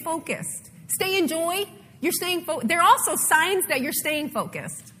you'll stay focused. Stay in joy, you're staying focused. They're also signs that you're staying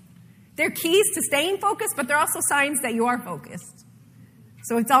focused. They're keys to staying focused, but they're also signs that you are focused.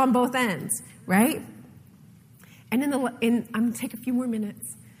 So it's on both ends, right? And I'm going to take a few more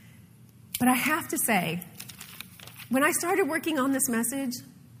minutes. But I have to say, when I started working on this message,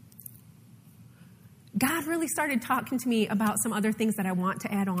 God really started talking to me about some other things that I want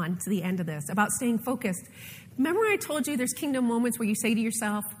to add on to the end of this, about staying focused. Remember when I told you there's kingdom moments where you say to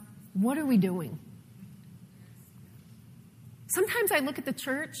yourself, what are we doing? Sometimes I look at the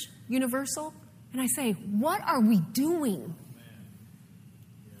church, Universal, and I say, what are we doing?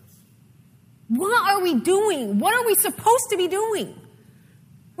 What are we doing? What are we supposed to be doing?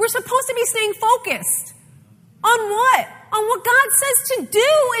 We're supposed to be staying focused. On what? On what God says to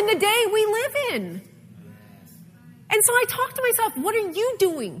do in the day we live in. And so I talk to myself, what are you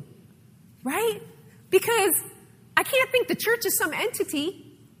doing? Right? Because I can't think the church is some entity.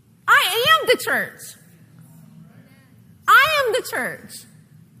 I am the church. I am the church.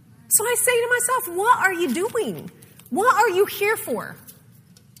 So I say to myself, what are you doing? What are you here for?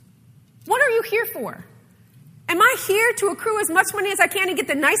 What are you here for? Am I here to accrue as much money as I can to get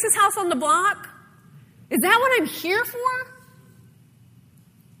the nicest house on the block? Is that what I'm here for?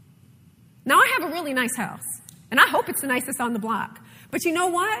 Now, I have a really nice house, and I hope it's the nicest on the block. But you know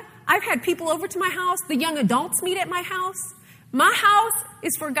what? I've had people over to my house. The young adults meet at my house. My house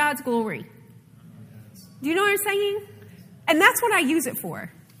is for God's glory. Do you know what I'm saying? And that's what I use it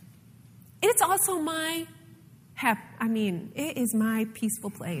for. It's also it is my peaceful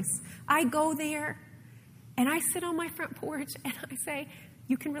place. I go there, and I sit on my front porch, and I say,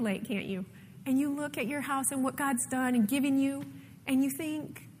 you can relate, can't you? And you look at your house and what God's done and given you, and you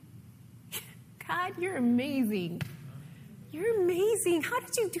think, God, you're amazing. You're amazing. How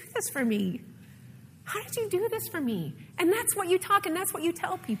did you do this for me? How did you do this for me? And that's what you talk and that's what you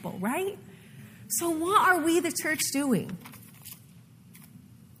tell people, right? So what are we, the church, doing?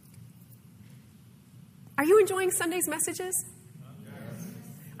 Are you enjoying Sunday's messages?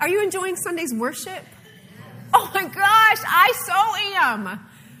 Are you enjoying Sunday's worship? Oh my gosh, I so am.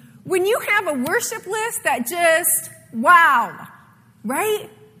 When you have a worship list that just, wow, right?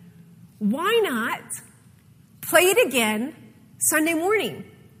 Why not play it again Sunday morning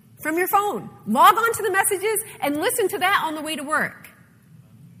from your phone? Log on to the messages and listen to that on the way to work.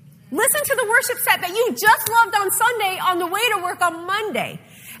 Listen to the worship set that you just loved on Sunday on the way to work on Monday.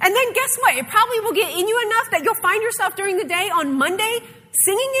 And then guess what? It probably will get in you enough that you'll find yourself during the day on Monday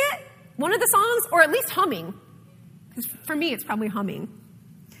singing it, one of the songs, or at least humming. Because for me, it's probably humming.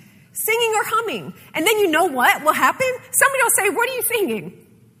 Singing or humming. And then you know what will happen? Somebody will say, what are you singing?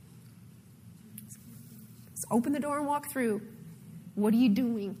 Just open the door and walk through. What are you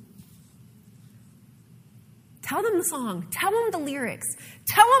doing? Tell them the song. Tell them the lyrics.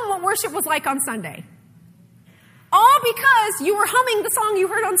 Tell them what worship was like on Sunday. All because you were humming the song you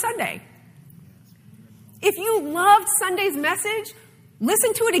heard on Sunday. If you loved Sunday's message,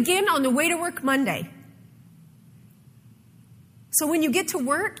 listen to it again on the way to work Monday. So when you get to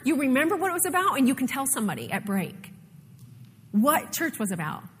work, you remember what it was about and you can tell somebody at break what church was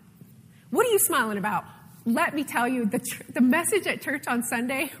about. What are you smiling about? Let me tell you, the message at church on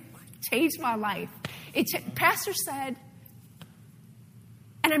Sunday changed my life. Pastor said,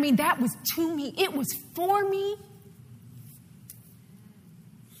 and I mean, that was to me. It was for me.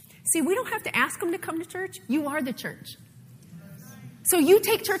 See, we don't have to ask them to come to church. You are the church. So you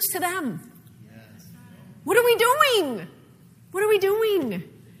take church to them. What are we doing? What are we doing?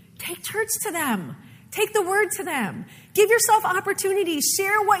 Take church to them. Take the word to them. Give yourself opportunities.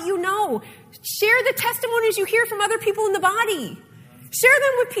 Share what you know. Share the testimonies you hear from other people in the body. Share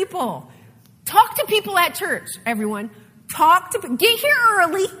them with people. Talk to people at church, everyone. Get here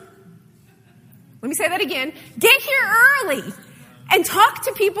early. Let me say that again. Get here early and talk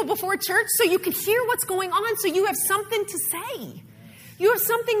to people before church so you can hear what's going on, so you have something to say. You have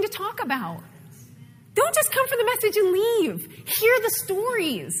something to talk about. Don't just come for the message and leave. Hear the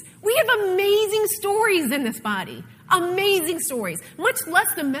stories. We have amazing stories in this body. Amazing stories. Much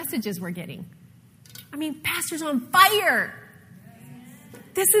less the messages we're getting. I mean, pastor's on fire.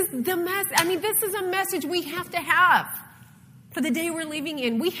 This is this is a message we have to have for the day we're living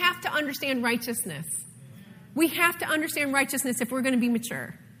in. We have to understand righteousness. We have to understand righteousness if we're going to be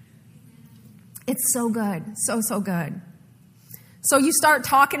mature. It's so good. So good. So you start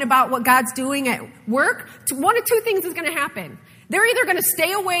talking about what God's doing at work. One of two things is going to happen. They're either going to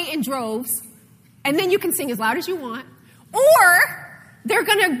stay away in droves, and then you can sing as loud as you want, or they're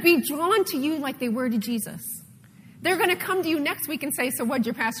going to be drawn to you like they were to Jesus. They're going to come to you next week and say, so what did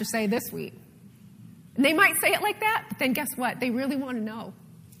your pastor say this week? And they might say it like that, but then guess what? They really want to know.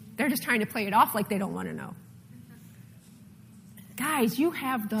 They're just trying to play it off like they don't want to know. Guys, you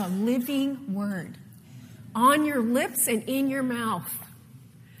have the living word on your lips and in your mouth.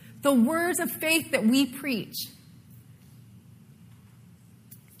 The words of faith that we preach.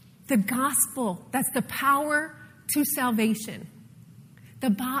 The gospel, that's the power to salvation. The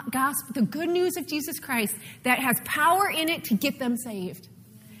gospel, the good news of Jesus Christ that has power in it to get them saved.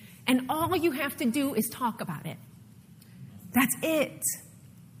 And all you have to do is talk about it. That's it.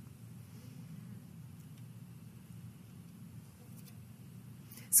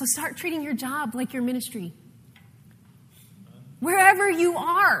 So start treating your job like your ministry. Wherever you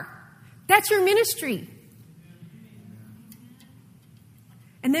are, that's your ministry.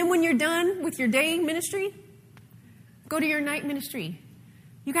 And then when you're done with your day ministry, go to your night ministry.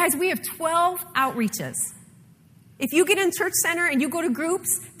 You guys, we have 12 outreaches. If you get in church center and you go to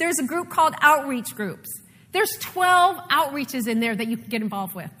groups, there's a group called outreach groups. There's 12 outreaches in there that you can get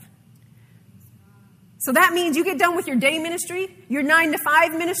involved with. So that means you get done with your day ministry, your 9 to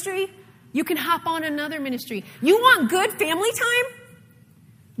 5 ministry, you can hop on another ministry. You want good family time?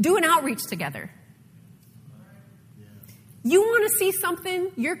 Do an outreach together. You want to see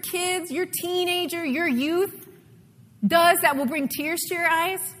something your kids, your teenager, your youth does that will bring tears to your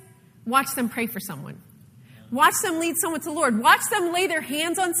eyes? Watch them pray for someone. Watch them lead someone to the Lord. Watch them lay their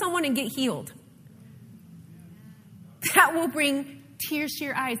hands on someone and get healed. That will bring tears to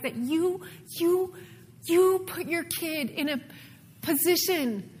your eyes. That you put your kid in a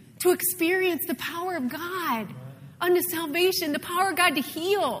position to experience the power of God unto salvation, the power of God to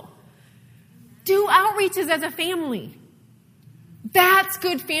heal. Do outreaches as a family. That's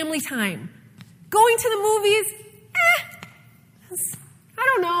good family time. Going to the movies, I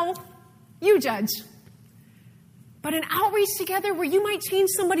don't know. You judge. But an outreach together where you might change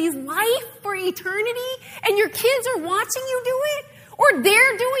somebody's life for eternity and your kids are watching you do it, or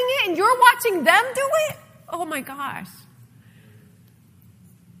they're doing it and you're watching them do it. Oh my gosh.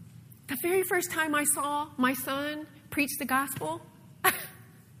 The very first time I saw my son preach the gospel,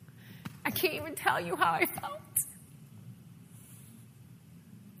 I can't even tell you how I felt.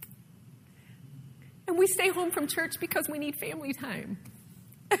 And we stay home from church because we need family time.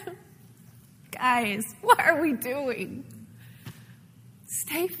 Guys, what are we doing?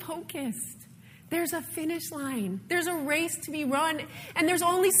 Stay focused. There's a finish line. There's a race to be run, and there's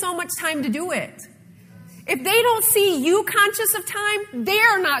only so much time to do it. If they don't see you conscious of time,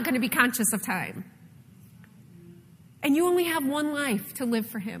 they're not going to be conscious of time. And you only have one life to live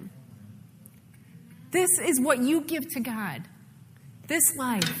for him. This is what you give to God. This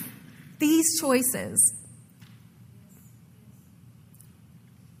life. These choices.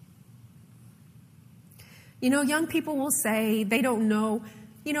 You know, young people will say they don't know.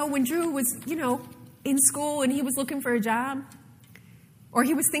 You know, when Drew was, in school and he was looking for a job, or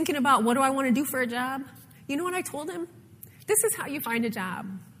he was thinking about what do I want to do for a job, you know what I told him? This is how you find a job.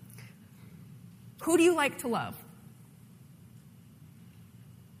 Who do you like to love?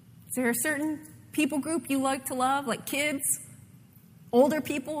 Is there a certain people group you like to love, like kids, older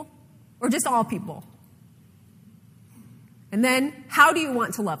people, or just all people? And then, how do you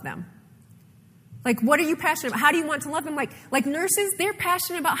want to love them? Like, what are you passionate about? How do you want to love them? Like nurses, they're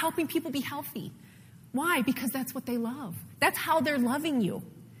passionate about helping people be healthy. Why? Because that's what they love. That's how they're loving you.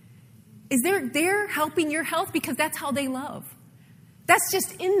 They're helping your health because that's how they love. That's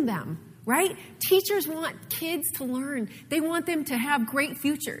just in them, right? Teachers want kids to learn. They want them to have great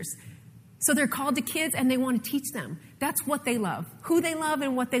futures. So they're called to kids and they want to teach them. That's what they love, who they love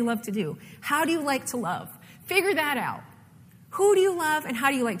and what they love to do. How do you like to love? Figure that out. Who do you love and how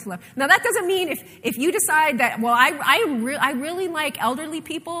do you like to love? Now, that doesn't mean if you decide that, well, I really like elderly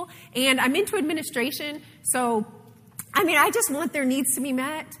people and I'm into administration, so, I just want their needs to be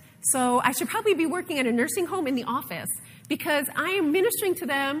met. So I should probably be working at a nursing home in the office because I am ministering to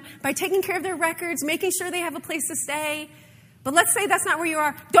them by taking care of their records, making sure they have a place to stay. But let's say that's not where you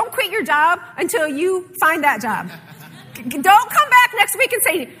are. Don't quit your job until you find that job. Don't come back next week and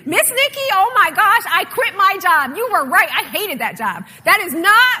say, Miss Nikki, oh my gosh, I quit my job. You were right. I hated that job. That is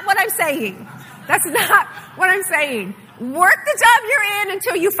not what I'm saying. That's not what I'm saying. Work the job you're in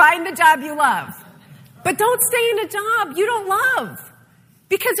until you find the job you love. But don't stay in a job you don't love.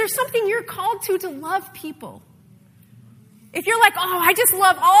 Because there's something you're called to love people. If you're like, oh, I just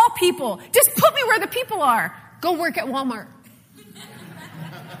love all people, just put me where the people are. Go work at Walmart.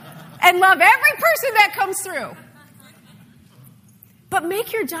 And love every person that comes through. But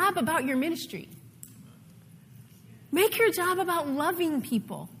make your job about your ministry. Make your job about loving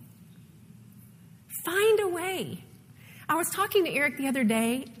people. Find a way. I was talking to Eric the other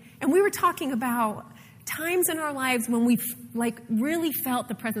day, and we were talking about times in our lives when we've really felt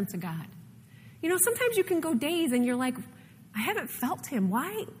the presence of God. You know, sometimes you can go days and you're like, I haven't felt him.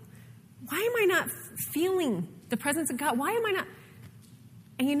 Why am I not feeling the presence of God? Why am I not?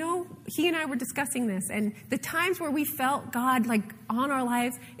 And he and I were discussing this, and the times where we felt God on our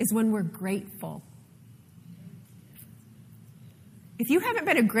lives is when we're grateful. If you haven't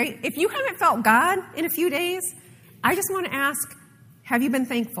felt God in a few days, I just want to ask, have you been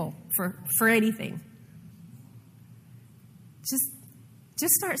thankful for anything?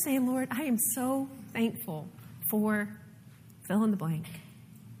 Just start saying, Lord, I am so thankful for fill in the blank.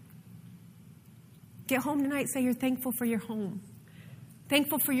 Get home tonight, say you're thankful for your home.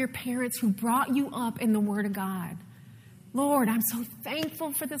 Thankful for your parents who brought you up in the Word of God. Lord, I'm so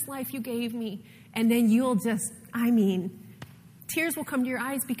thankful for this life you gave me. And then you'll tears will come to your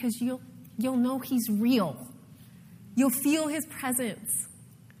eyes because you'll know he's real. You'll feel his presence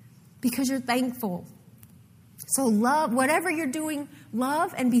because you're thankful. So love, whatever you're doing,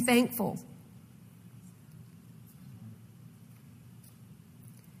 love and be thankful.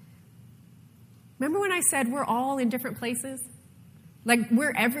 Remember when I said we're all in different places?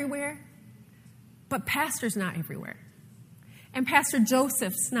 We're everywhere, but Pastor's not everywhere. And Pastor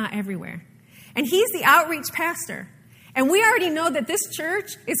Joseph's not everywhere. And he's the outreach pastor. And we already know that this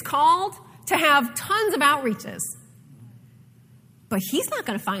church is called to have tons of outreaches. But he's not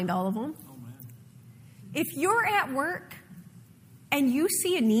going to find all of them. If you're at work and you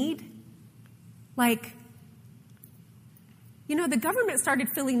see a need, the government started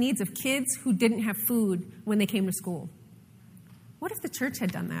filling needs of kids who didn't have food when they came to school. What if the church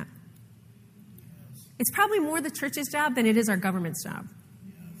had done that? It's probably more the church's job than it is our government's job.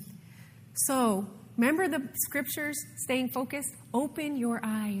 So, remember the scriptures, staying focused? Open your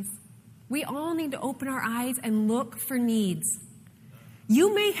eyes. We all need to open our eyes and look for needs.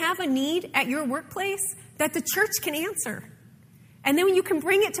 You may have a need at your workplace that the church can answer. And then you can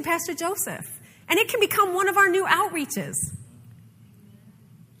bring it to Pastor Joseph. And it can become one of our new outreaches.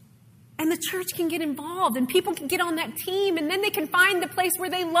 And the church can get involved and people can get on that team. And then they can find the place where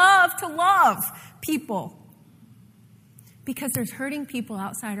they love to love people. Because there's hurting people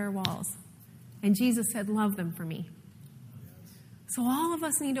outside our walls. And Jesus said, love them for me. So all of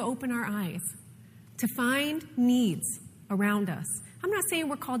us need to open our eyes to find needs around us. I'm not saying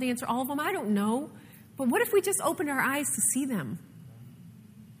we're called to answer all of them. I don't know. But what if we just opened our eyes to see them?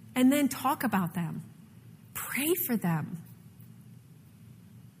 And then talk about them. Pray for them.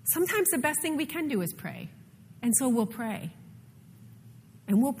 Sometimes the best thing we can do is pray. And so we'll pray.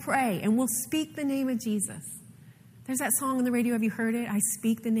 And we'll pray. And we'll speak the name of Jesus. There's that song on the radio. Have you heard it? I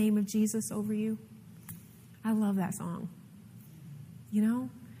speak the name of Jesus over you. I love that song. You know?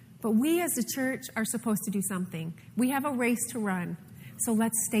 But we as a church are supposed to do something. We have a race to run. So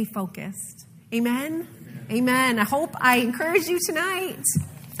let's stay focused. Amen? Amen. I encourage you tonight.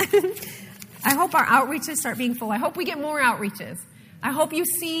 I hope our outreaches start being full. I hope we get more outreaches. I hope you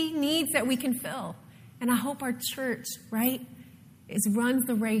see needs that we can fill. And I hope our church, right, runs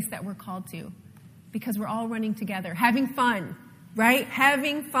the race that we're called to. Because we're all running together, having fun, right?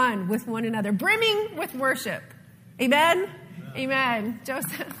 Having fun with one another, brimming with worship. Amen? Amen.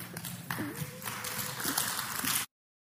 Joseph.